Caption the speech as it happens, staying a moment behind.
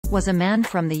Was a man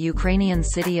from the Ukrainian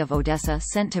city of Odesa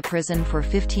sent to prison for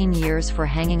 15 years for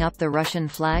hanging up the Russian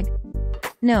flag?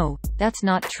 No, that's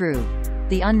not true.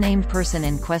 The unnamed person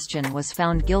in question was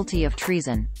found guilty of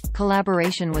treason,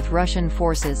 collaboration with Russian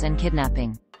forces and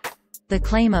kidnapping. The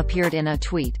claim appeared in a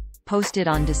tweet, posted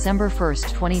on December 1,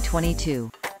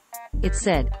 2022. It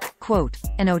said, quote,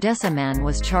 "An Odesa man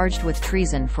was charged with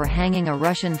treason for hanging a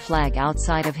Russian flag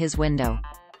outside of his window.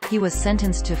 He was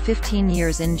sentenced to 15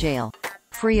 years in jail.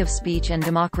 Free of speech and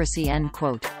democracy," end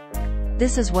quote.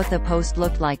 This is what the post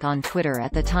looked like on Twitter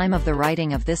at the time of the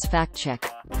writing of this fact-check.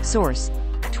 Source: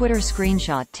 Twitter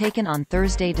screenshot taken on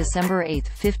Thursday, December 8,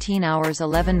 15 hours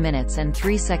 11 minutes and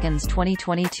 3 seconds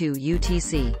 2022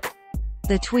 UTC.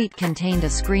 The tweet contained a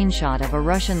screenshot of a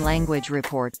Russian-language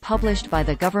report published by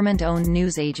the government-owned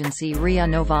news agency RIA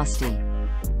Novosti.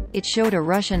 It showed a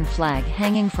Russian flag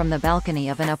hanging from the balcony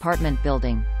of an apartment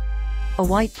building. A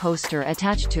white poster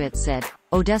attached to it said,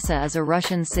 "Odesa is a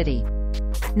Russian city."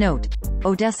 Note: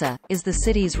 Odesa is the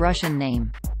city's Russian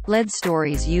name. LED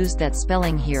Stories used that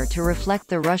spelling here to reflect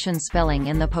the Russian spelling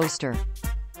in the poster.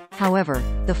 However,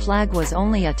 the flag was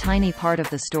only a tiny part of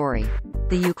the story.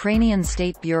 The Ukrainian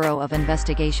State Bureau of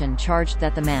Investigation charged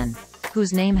that the man,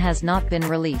 whose name has not been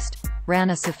released,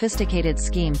 ran a sophisticated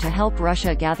scheme to help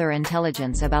Russia gather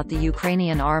intelligence about the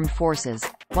Ukrainian armed forces,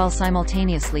 while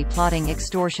simultaneously plotting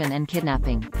extortion and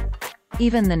kidnapping.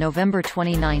 Even the November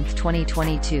 29,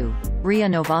 2022, RIA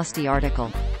Novosti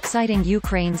article, citing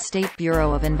Ukraine's State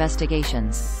Bureau of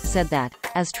Investigations, said that,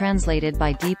 as translated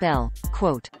by Deep L,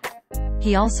 quote,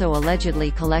 "He also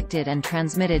allegedly collected and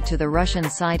transmitted to the Russian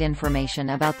side information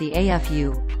about the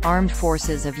AFU, Armed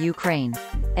Forces of Ukraine,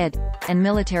 and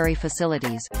military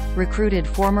facilities, recruited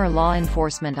former law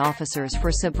enforcement officers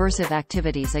for subversive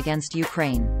activities against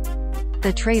Ukraine."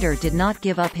 The traitor did not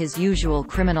give up his usual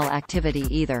criminal activity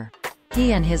either.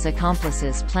 He and his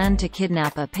accomplices planned to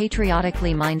kidnap a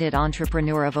patriotically minded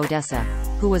entrepreneur of Odesa,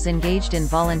 who was engaged in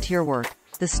volunteer work,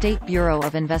 the State Bureau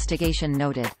of Investigation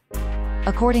noted.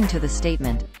 According to the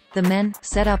statement, the men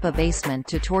set up a basement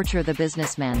to torture the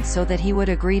businessman so that he would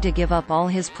agree to give up all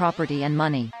his property and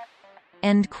money.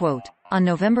 End quote. On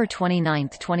November 29,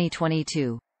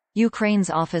 2022, Ukraine's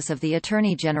Office of the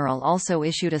Attorney General also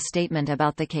issued a statement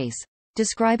about the case,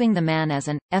 describing the man as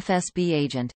an FSB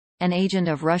agent, an agent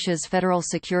of Russia's Federal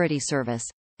Security Service,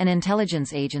 an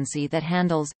intelligence agency that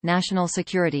handles national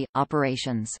security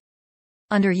operations.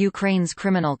 Under Ukraine's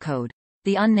criminal code,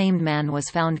 the unnamed man was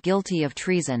found guilty of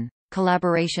treason,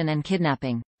 collaboration and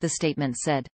kidnapping, the statement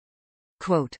said.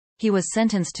 Quote, "He was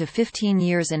sentenced to 15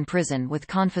 years in prison with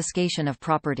confiscation of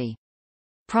property."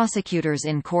 Prosecutors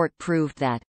in court proved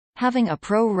that, having a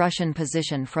pro-Russian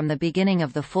position from the beginning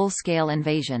of the full-scale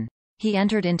invasion, he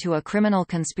entered into a criminal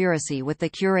conspiracy with the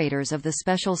curators of the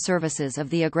special services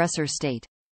of the aggressor state.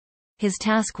 His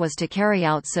task was to carry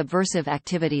out subversive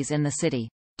activities in the city,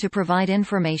 to provide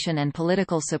information and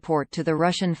political support to the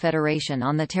Russian Federation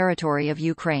on the territory of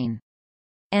Ukraine.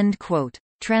 End quote.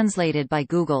 Translated by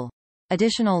Google.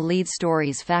 Additional lead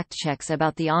stories fact checks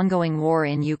about the ongoing war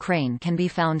in Ukraine can be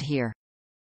found here.